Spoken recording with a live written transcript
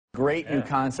Great new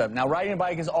concept. Now, riding a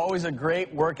bike is always a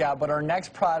great workout, but our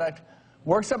next product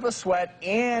works up a sweat,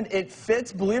 and it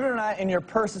fits, believe it or not, in your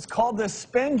purse. It's called the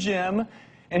SpinGym,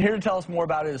 and here to tell us more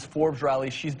about it is Forbes Riley.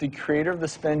 She's the creator of the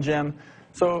SpinGym.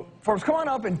 So, Forbes, come on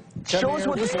up and show us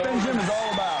what the SpinGym is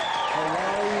all about.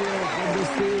 How are you? Good to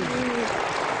see you.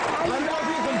 I don't know if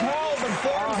you can tell, but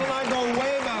Forbes and I go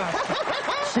way back.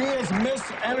 She is Miss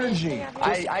Energy.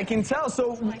 I can tell.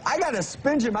 So I got a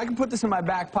SpinGym. I can put this in my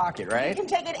back pocket, right? You can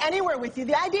take it anywhere with you.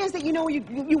 The idea is that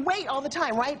you wait all the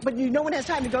time, right? But no one has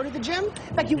time to go to the gym.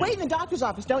 In fact, you wait in the doctor's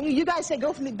office, don't you? You guys say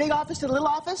go from the big office to the little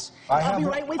office. I'll be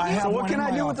right with you. So what can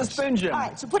I do with the SpinGym? All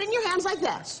right, so put it in your hands like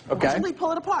this. Okay. Simply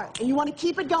pull it apart. And you want to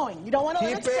keep it going. You don't want to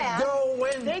let it stand. Keep it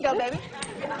going. There you go, baby.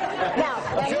 Now,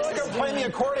 I feel like I'm playing the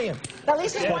accordion. Now,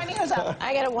 Lisa's winding hers up.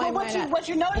 I got to wind mine up. What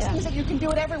you're noticing is that you can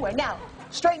do it everywhere. Now,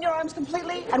 straighten your arms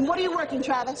completely. And what are you working,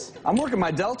 Travis? I'm working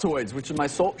my deltoids, which is my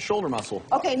shoulder muscle.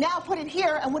 Okay, now put it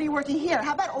here, and what are you working here?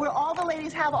 How about where all the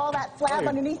ladies have all that flab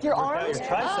underneath your arms? Oh,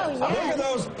 yes. Look at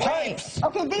those pipes.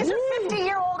 Okay, these are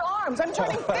 50-year-old arms. I'm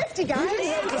turning 50, guys.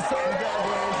 This is how I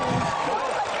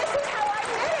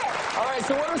did it. All right,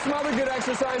 so what are some other good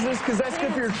exercises? Because that's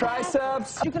good for your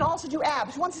triceps. You can also do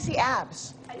abs. Who wants to see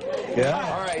abs? Yeah.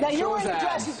 All right, Now, you're show wearing us a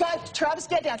dress. abs. You've got, Travis,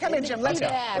 get down. Come in, Jim. Let's go.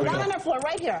 Abs. Down on the floor,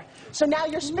 right here. So now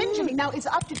you're SpinGymming. Now, it's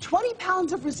up to 20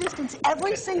 pounds of resistance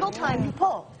every single time you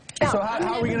pull. Now, So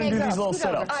how are we going to do these little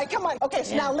sit-ups? all right, come on. Okay,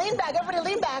 so now lean back. Everybody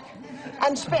lean back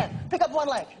and spin. Pick up one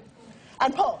leg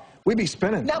and pull. We be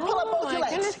spinning. Now pull up both your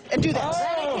legs goodness. and do this.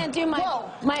 I can't do my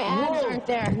abs aren't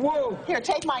there. Whoa. Here,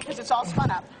 take mine because it's all spun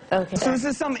up. Okay. So this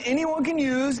is something anyone can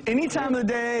use any time of the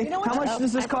day. You know what? How much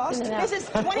does this cost? This is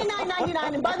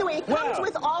 $29.99, and by the way, it comes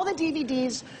with all the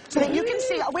DVDs so that you can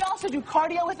see. We also do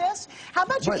cardio with this. How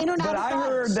about your in and out But of I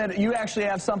heard that you actually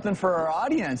have something for our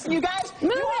audience. You guys,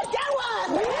 get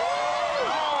one!